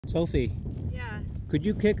Sophie, Yeah. could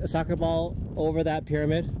you kick a soccer ball over that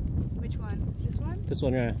pyramid? Which one? This one? This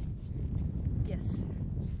one, yeah. Yes.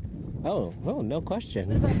 Oh, no question.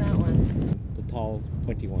 What about that one? The tall,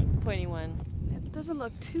 pointy one. Pointy one. It doesn't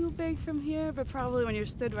look too big from here, but probably when you're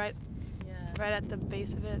stood right at the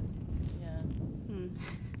base of it. Yeah.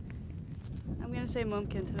 I'm gonna say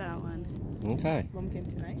Mumkin to that one. Okay. Mumkin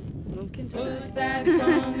Tonite? Mumkin Tonite. Who's that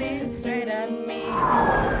coming straight at me?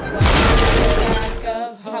 Like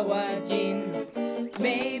of Hawajin.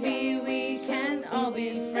 Maybe we can all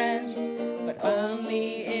be friends, but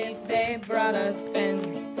only if they brought us pens.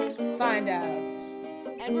 Find out.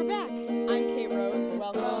 And we're back. I'm Kate Rose.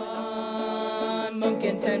 Welcome On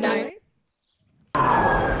Mumkin Tonite.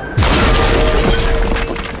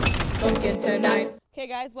 Mumkin Tonite. Okay,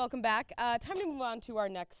 guys, welcome back. Time to move on to our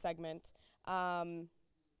next segment.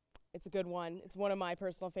 It's a good one. It's one of my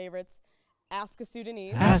personal favorites. Ask a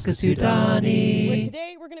Sudanese. Ask a Sudanese. Where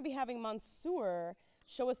today we're going to be having Mansour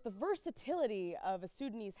show us the versatility of a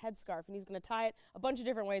Sudanese headscarf, and he's going to tie it a bunch of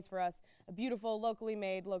different ways for us. A beautiful, locally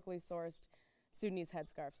made, locally sourced Sudanese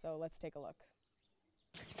headscarf. So let's take a look.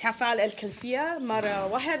 تفعل الكلفية مرة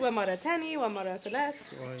واحد ومرة تاني ومرة ثلاث.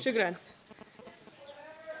 شكرا.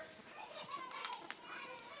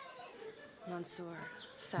 Mansour,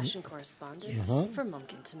 fashion correspondent for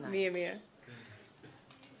Mumkin Tonite. مية مية.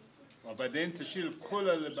 وبعدين تشيل كل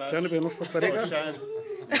اللباس تاني بنفس الطريقة؟ عشان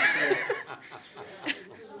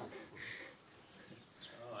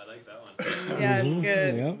Oh, I like that one. Yeah, it's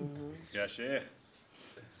good. Yep. يا شيخ.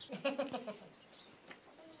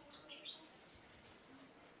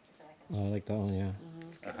 Oh, I like that one, yeah.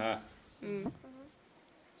 Aha.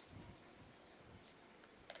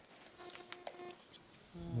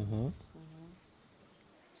 Uh-huh.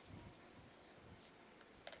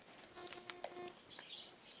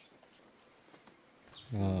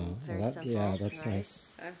 Oh, Very that, simple. yeah, that's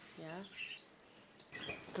nice. Yeah.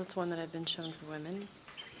 That's one that I've been shown for women.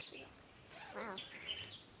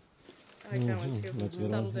 I like that one too. That's a good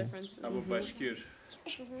Subtle one, yeah. differences. Abu Bashkir.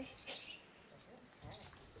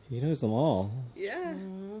 He knows them all. Yeah.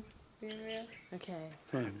 مية مية. Okay.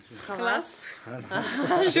 خلاص.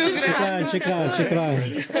 Shukran.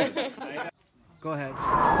 Go ahead.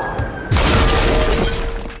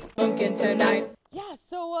 Mumkin Tonite. Yeah,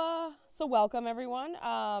 so welcome everyone.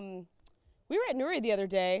 We were at Nuri the other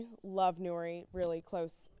day. Love Nuri, really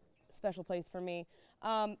close, special place for me.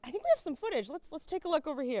 I think we have some footage. Let's take a look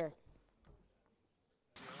over here.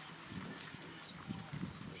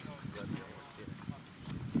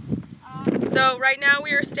 So right now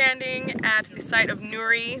we are standing at the site of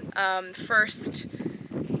Nuri. First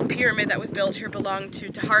pyramid that was built here belonged to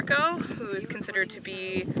Taharko, who is considered to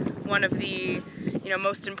be one of the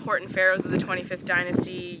most important pharaohs of the 25th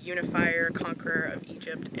dynasty, unifier, conqueror of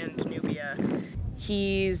Egypt and Nubia.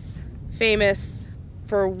 He's famous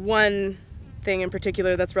for one thing in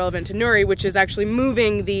particular that's relevant to Nuri, which is actually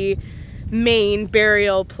moving the main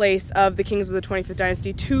burial place of the kings of the 25th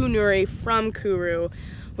dynasty to Nuri from Kuru,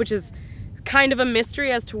 which is kind of a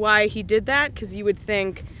mystery as to why he did that, because you would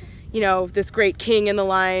think, this great king in the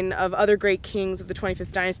line of other great kings of the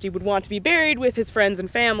 25th dynasty would want to be buried with his friends and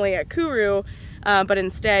family at Kuru, but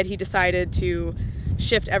instead he decided to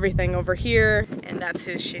shift everything over here, and that's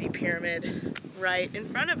his shitty pyramid right in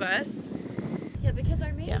front of us. Yeah, because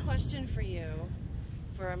our main question for you,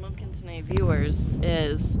 for our Mumkin Tonite viewers,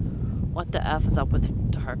 is what the F is up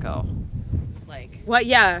with Taharko? Like, What?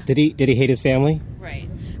 Yeah. Did he hate his family? right.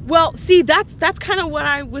 Well, see, that's kind of what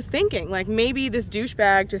I was thinking. Like, maybe this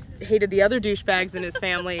douchebag just hated the other douchebags in his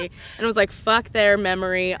family and was like, fuck their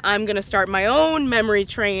memory. I'm going to start my own memory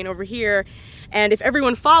train over here. And if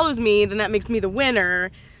everyone follows me, then that makes me the winner.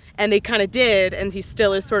 And they kind of did. And he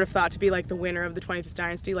still is sort of thought to be like the winner of the 25th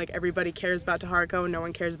dynasty. Like, everybody cares about Taharko and no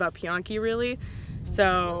one cares about Pianki, really.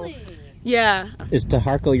 So, yeah. Is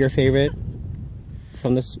Taharko your favorite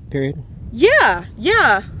from this period? Yeah.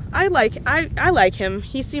 I like him.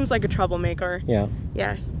 He seems like a troublemaker. Yeah.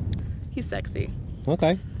 Yeah. He's sexy.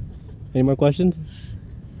 Okay. Any more questions?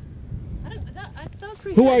 That was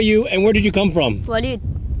pretty Who are you and where did you come from? Walid.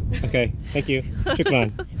 Okay, thank you.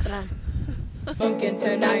 Shukran. Mumkin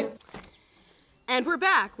Tonite. And we're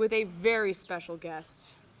back with a very special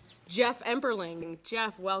guest, Jeff Emberling.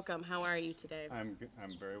 Jeff, welcome. How are you today? I'm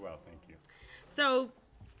very well, thank you. So,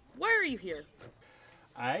 why are you here?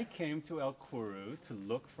 I came to El Kuru to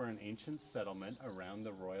look for an ancient settlement around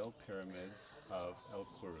the royal pyramids of El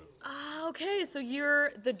Kuru. Ah, okay, so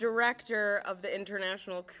you're the director of the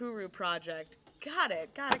International Kuru Project. Got it.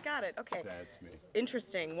 Okay. That's me.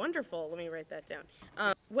 Interesting. Wonderful. Let me write that down.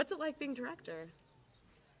 What's it like being director?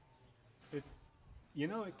 It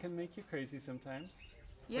can make you crazy sometimes.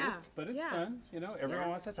 Yeah. But it's fun. You know, everyone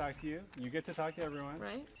wants to talk to you. You get to talk to everyone.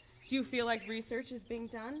 Right. Do you feel like research is being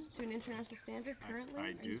done to an international standard currently? I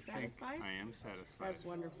Are do you think satisfied? I am satisfied. That's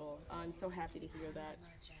wonderful. I'm so happy to hear that.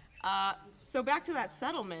 So back to that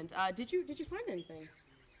settlement. Did you find anything?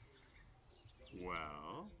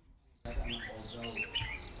 Well,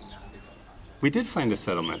 we did find a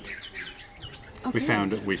settlement. Okay.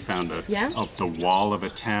 We found Yeah? the wall of a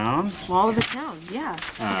town. Wall of a town. Yeah. What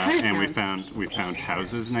kind of And town? we found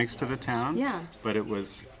houses next to the town. Yeah. But it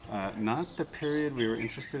was not the period we were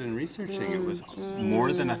interested in researching. It was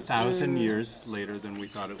more than 1,000 years later than we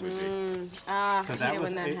thought it would be. So I hate it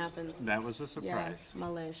when that happens. That was a surprise. Yeah.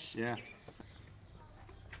 Malish. Yeah.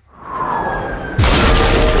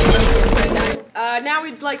 Now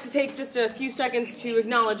we'd like to take just a few seconds to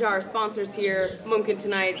acknowledge our sponsors here, Mumkin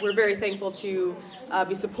Tonite. We're very thankful to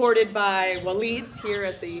be supported by Waleed's here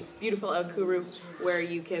at the beautiful El Kuru, where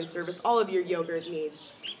you can service all of your yogurt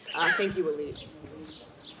needs. Thank you, Waleed.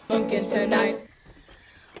 Mumkin Tonite.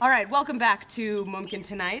 All right, welcome back to Mumkin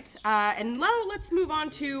Tonite. And now let's move on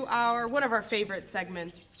to one of our favorite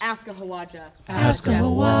segments, Ask a Hawaja. Ask a Very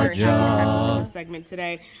happy to have Hawaja. this segment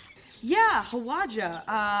today. Yeah,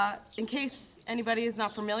 Hawaja, in case anybody is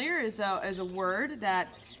not familiar, is a word that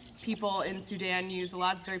people in Sudan use a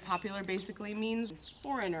lot. It's very popular, basically means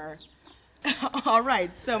foreigner. All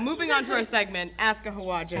right, so moving on to our segment, Ask a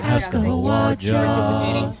Hawaja. Ask a Thank you for Hawaja.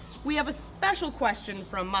 participating. We have a special question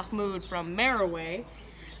from Mahmoud from Meraway.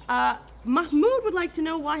 Mahmoud would like to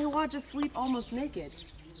know why Hawajas sleep almost naked.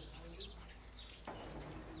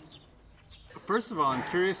 First of all, I'm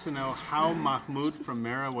curious to know how Mahmoud from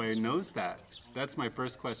Meraway knows that. That's my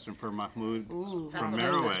first question for Mahmoud from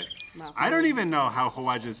Meraway. I don't even know how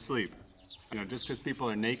Hawajas sleep. You know, just because people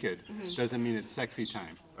are naked doesn't mean it's sexy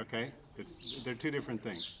time, okay? They're two different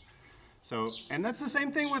things. So, and that's the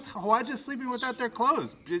same thing with Hawajas sleeping without their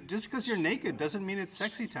clothes. Just because you're naked doesn't mean it's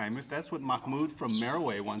sexy time, if that's what Mahmoud from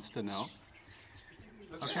Meraway wants to know.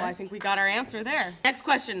 Okay. Well, I think we got our answer there. Next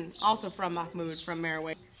question, also from Mahmoud from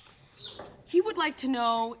Meraway. He would like to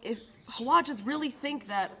know if Hawajas really think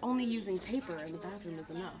that only using paper in the bathroom is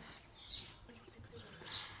enough.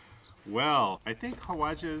 Well, I think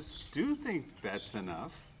Hawajas do think that's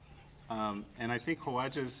enough. And I think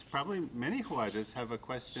Hawajas, probably many Hawajas, have a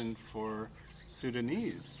question for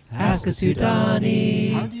Sudanese. Ask a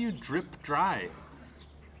Sudani. How do you drip dry?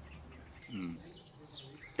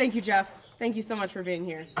 Thank you, Jeff. Thank you so much for being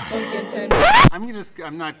here.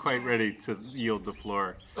 I'm not quite ready to yield the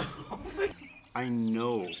floor. I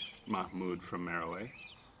know Mahmoud from Meraway,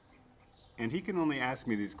 and he can only ask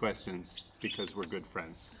me these questions because we're good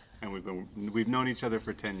friends, and we've known each other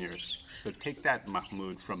for 10 years. So take that,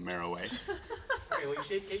 Mahmoud from Meraway. Okay, will you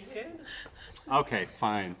shake Kate's hand? Okay,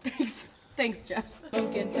 fine. Thanks, Jeff.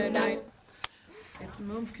 Mumkin Tonite. It's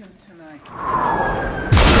Mumkin Tonite.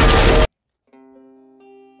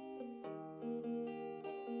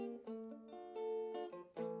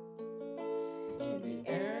 In the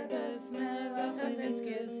air, the smell of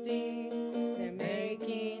hibiscus tea. They're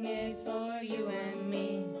making it for you and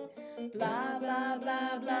me. Blah, blah,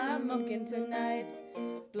 blah, blah, Mumkin Tonite.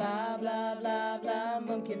 Blah, blah, blah, blah,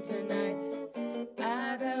 Mumkin Tonite.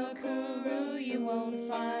 At El Kuru, you won't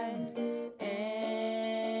find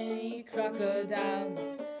any crocodiles.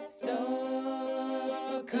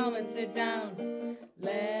 So come and sit down.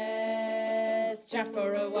 Let's chat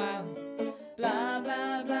for a while. Blah,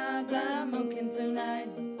 blah, blah, blah, Mumkin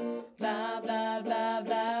Tonite. Blah, blah, blah,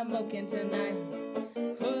 blah, Mumkin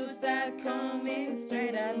Tonite. Who's that coming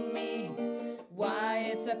straight at me?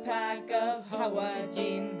 Why, it's a pack of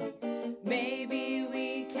Hawajin. Maybe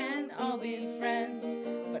we can all be friends,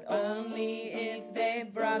 but only if they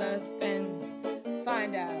brought us pens.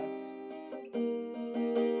 Find out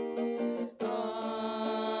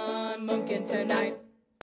on Mumkin Tonite.